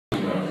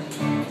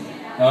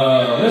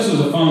This is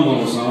a fun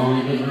little song.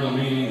 It doesn't really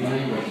mean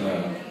anything,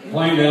 but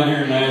playing down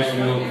here in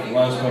Nashville for the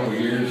last couple of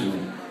years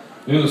and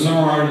doing the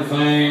songwriter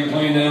thing,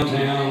 playing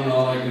downtown and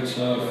all that good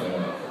stuff.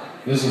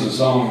 This is a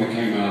song that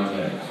came out of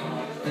that.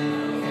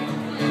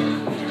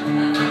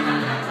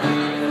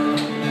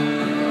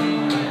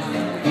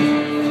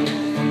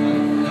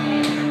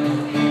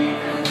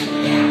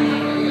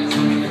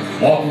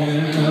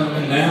 Walking up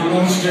and down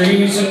those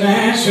streets of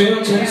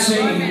Nashville,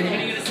 Tennessee.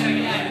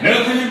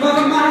 Nothing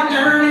but my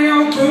dirty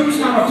old boots,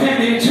 not a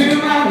penny to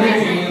my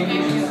name.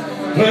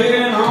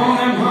 Playing on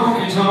them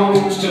honky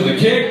tonks till they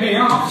kick me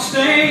off the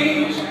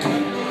stage.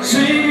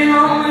 Singing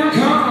all them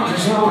country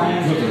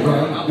songs with the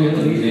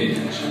rockabilly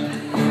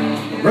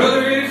edge.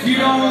 Brother, if you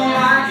don't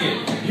like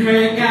it, you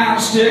ain't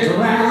gotta stick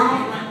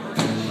around.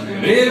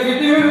 But if you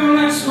do,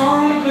 let's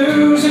spawn the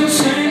blues and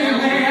sing it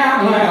way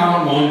out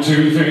loud. 1,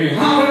 2, 3,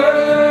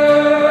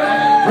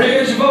 holler.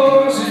 Raise your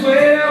voices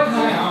well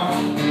loud.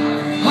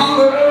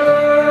 Holler.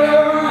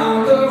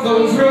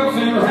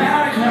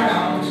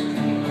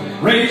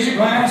 Raise your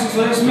glasses,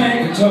 let's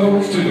make a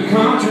toast to the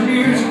country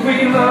music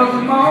we love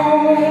the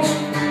most.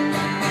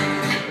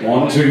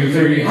 1, 2,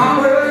 3,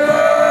 holler!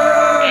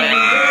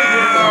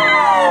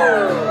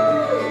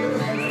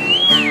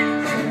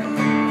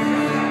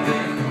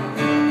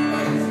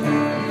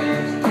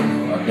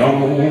 I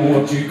don't know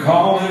what you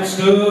call that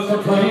stuff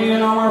they're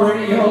playing on my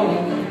radio.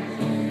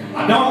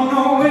 I don't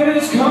know if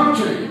it's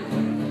country,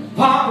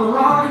 pop or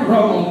rock and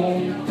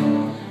roll.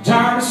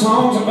 Tired of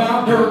songs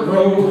about dirt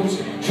roads,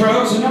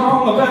 trucks and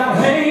all about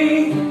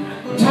hay.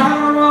 I'm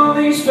tired of all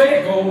these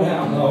fake old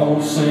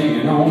outlaws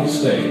singing on the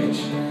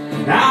stage.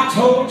 Now I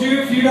told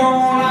you if you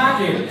don't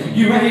like it,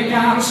 you ain't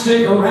gotta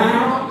stick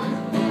around.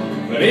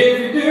 But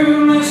if you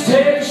do, let's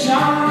take a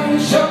shot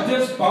and shut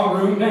this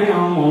ballroom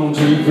down. 1,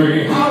 2,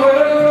 3,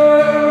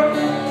 holler.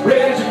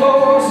 Raise your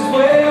voices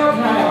well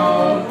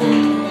loud.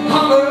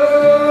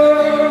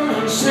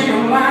 Holler. Sing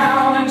 'em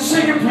loud and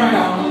sing 'em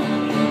proud.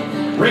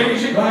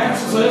 Raise your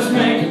glasses, let's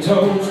make a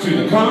toast to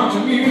the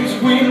country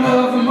music we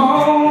love the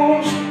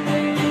most.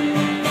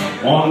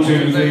 1,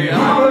 2, 3,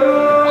 holler.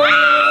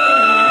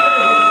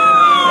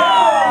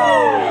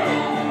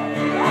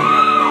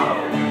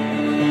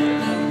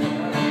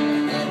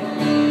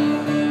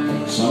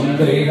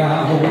 Someday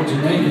I hope to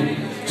make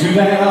it to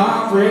that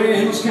opera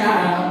in the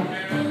sky,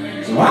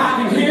 so I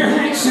can hear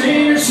Hank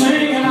Singer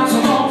singing out so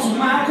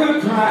lonesome I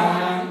could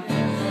cry.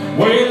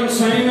 Waylon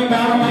sing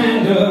about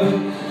Amanda,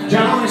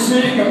 Johnny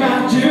sing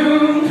about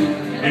June,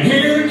 and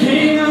hear the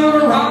king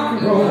of rock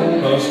and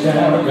roll bust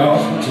out a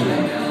gospel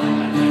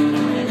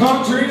tune.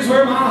 Country's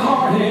where my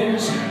heart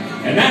is,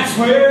 and that's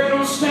where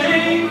it'll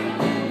stay.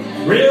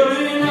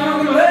 Really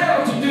nothing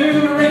left to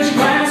do to reach your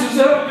glasses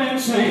up and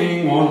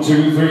sing. 1,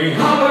 2, 3,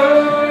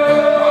 holler.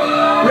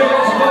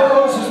 Raise your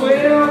voices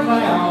way up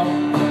loud.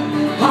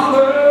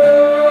 Holler.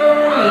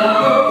 I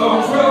love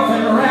those rough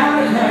and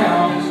rowdy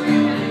crowds.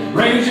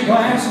 Raise your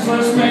glasses,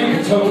 let's make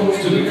a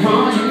toast to the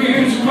country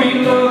music we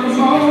love the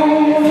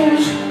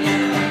most.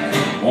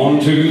 1,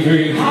 2,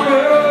 3,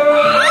 holler.